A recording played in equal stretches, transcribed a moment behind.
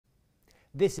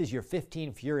This is your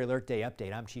 15 Fury Alert Day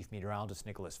update. I'm Chief Meteorologist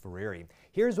Nicholas Ferreri.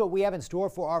 Here's what we have in store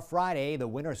for our Friday. The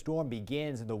winter storm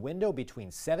begins in the window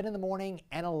between 7 in the morning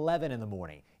and 11 in the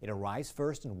morning. It arrives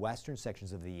first in western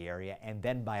sections of the area, and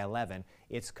then by 11,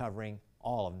 it's covering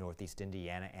all of northeast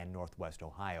Indiana and northwest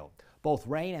Ohio. Both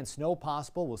rain and snow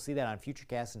possible. We'll see that on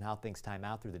Futurecast and how things time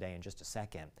out through the day in just a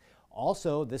second.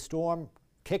 Also, this storm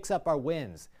kicks up our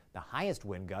winds. The highest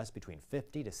wind gusts between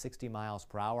 50 to 60 miles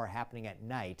per hour happening at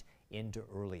night into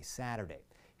early Saturday.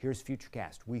 Here's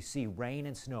Futurecast. We see rain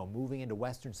and snow moving into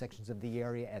western sections of the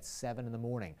area at 7 in the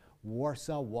morning.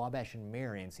 Warsaw, Wabash, and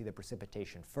Marion see the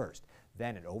precipitation first.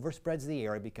 Then it overspreads the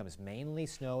area, becomes mainly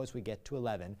snow as we get to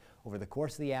 11. Over the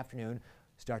course of the afternoon,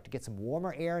 start to get some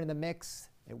warmer air in the mix.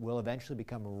 It will eventually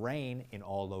become rain in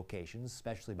all locations,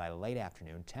 especially by late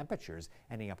afternoon. Temperatures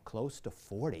ending up close to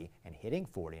 40 and hitting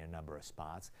 40 in a number of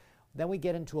spots. Then we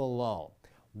get into a lull.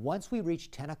 Once we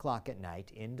reach 10 o'clock at night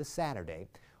into Saturday,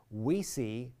 we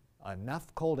see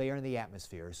enough cold air in the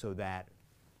atmosphere so that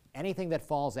anything that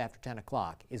falls after 10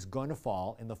 o'clock is going to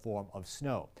fall in the form of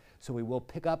snow. So we will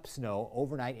pick up snow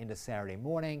overnight into Saturday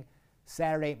morning.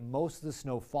 Saturday, most of the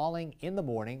snow falling in the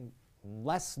morning,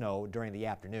 less snow during the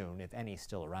afternoon, if any is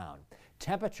still around.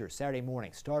 Temperatures Saturday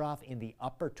morning start off in the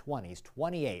upper 20s.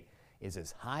 28 is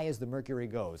as high as the mercury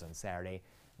goes on Saturday.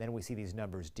 Then we see these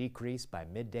numbers decrease. By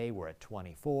midday, we're at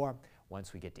 24.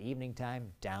 Once we get to evening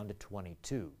time, down to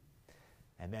 22.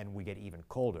 And then we get even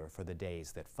colder for the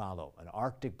days that follow. An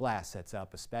Arctic blast sets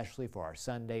up, especially for our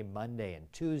Sunday, Monday,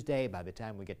 and Tuesday. By the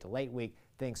time we get to late week,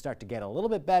 things start to get a little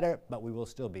bit better, but we will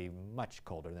still be much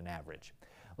colder than average.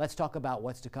 Let's talk about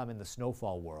what's to come in the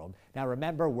snowfall world. Now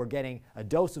remember, we're getting a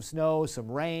dose of snow,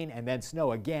 some rain, and then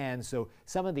snow again. So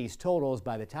some of these totals,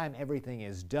 by the time everything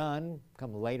is done,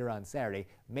 come later on Saturday,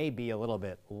 may be a little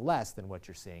bit less than what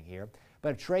you're seeing here.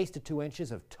 But a trace to 2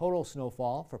 inches of total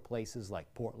snowfall for places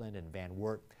like Portland and Van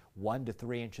Wert. 1 to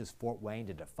 3 inches Fort Wayne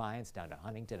to Defiance, down to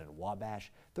Huntington and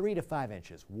Wabash. 3 to 5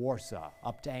 inches Warsaw,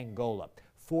 up to Angola.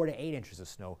 4 to 8 inches of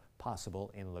snow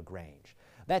possible in LaGrange.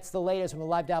 That's the latest from the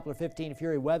Live Doppler 15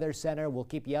 Fury Weather Center. We'll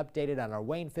keep you updated on our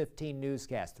Wayne 15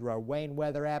 newscast through our Wayne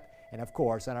Weather app and, of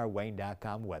course, on our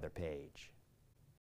Wayne.com weather page.